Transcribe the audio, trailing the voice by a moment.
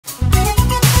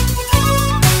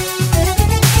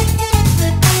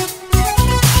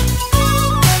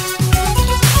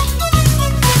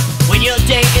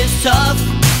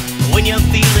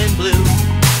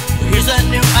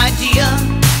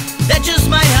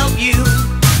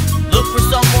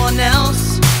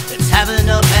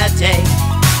day.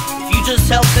 If you just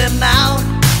help them out,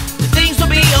 things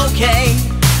will be okay.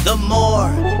 The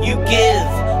more you give,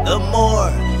 the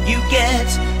more you get.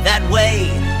 That way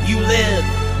you live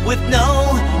with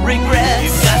no regrets.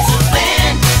 You've got to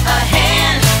lend a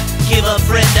hand, give a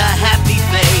friend a happy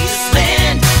face.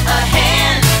 Lend a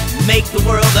hand, make the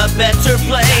world a better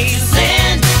place.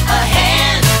 Lend a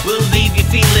hand, will leave you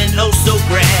feeling oh so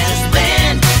grand. Just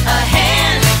lend a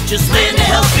hand, just lend a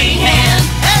helping hand.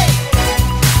 Hey!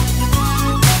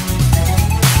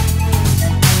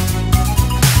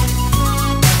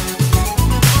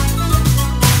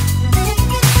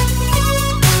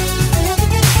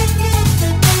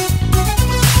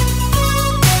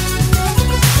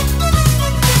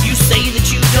 You say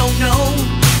that you don't know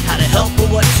how to help or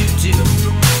what to do.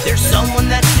 There's someone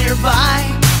that's nearby,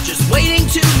 just waiting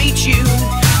to meet you.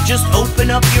 Just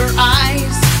open up your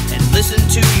eyes and listen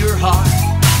to your heart.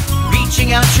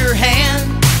 Reaching out your hand,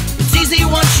 it's easy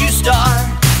once you start.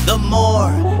 The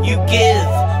more you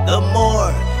give, the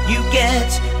more you get.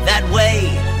 That way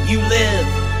you live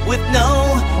with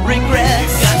no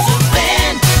regrets. You've got to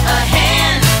lend a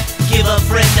hand, give a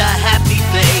friend a happy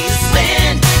face.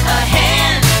 Lend a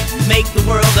hand, make the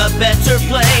world a better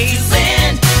place.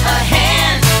 Lend a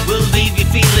hand, will leave you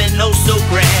feeling oh so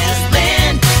grand. Just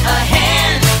lend a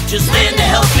hand, just lend a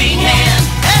helping hand.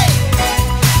 Hey!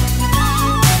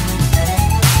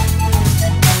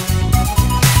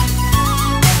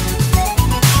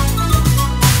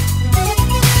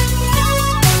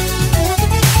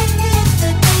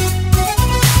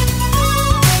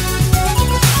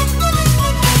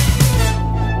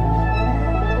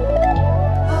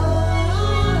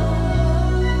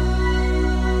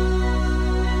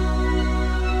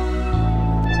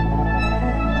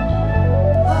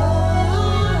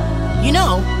 You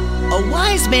know, a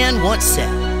wise man once said,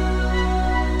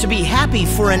 to be happy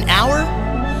for an hour,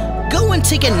 go and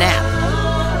take a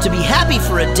nap. To be happy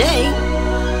for a day,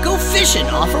 go fishing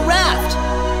off a raft.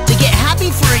 To get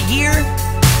happy for a year,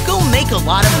 go make a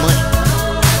lot of money.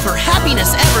 For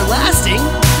happiness everlasting,